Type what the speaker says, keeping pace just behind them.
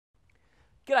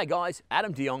G'day guys,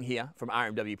 Adam Jong here from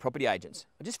RMW Property Agents.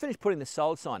 I just finished putting the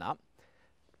sold sign up.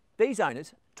 These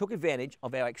owners took advantage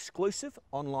of our exclusive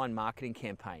online marketing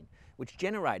campaign, which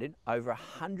generated over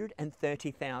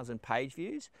 130,000 page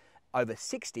views, over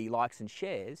 60 likes and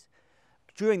shares.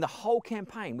 During the whole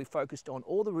campaign, we focused on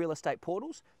all the real estate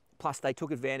portals, plus they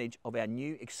took advantage of our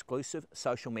new exclusive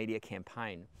social media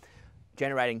campaign,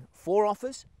 generating 4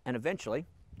 offers and eventually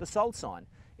the sold sign.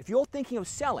 If you're thinking of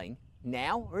selling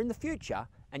now or in the future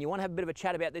and you want to have a bit of a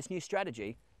chat about this new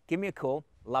strategy, give me a call.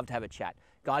 Love to have a chat.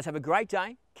 Guys, have a great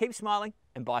day, keep smiling,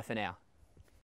 and bye for now.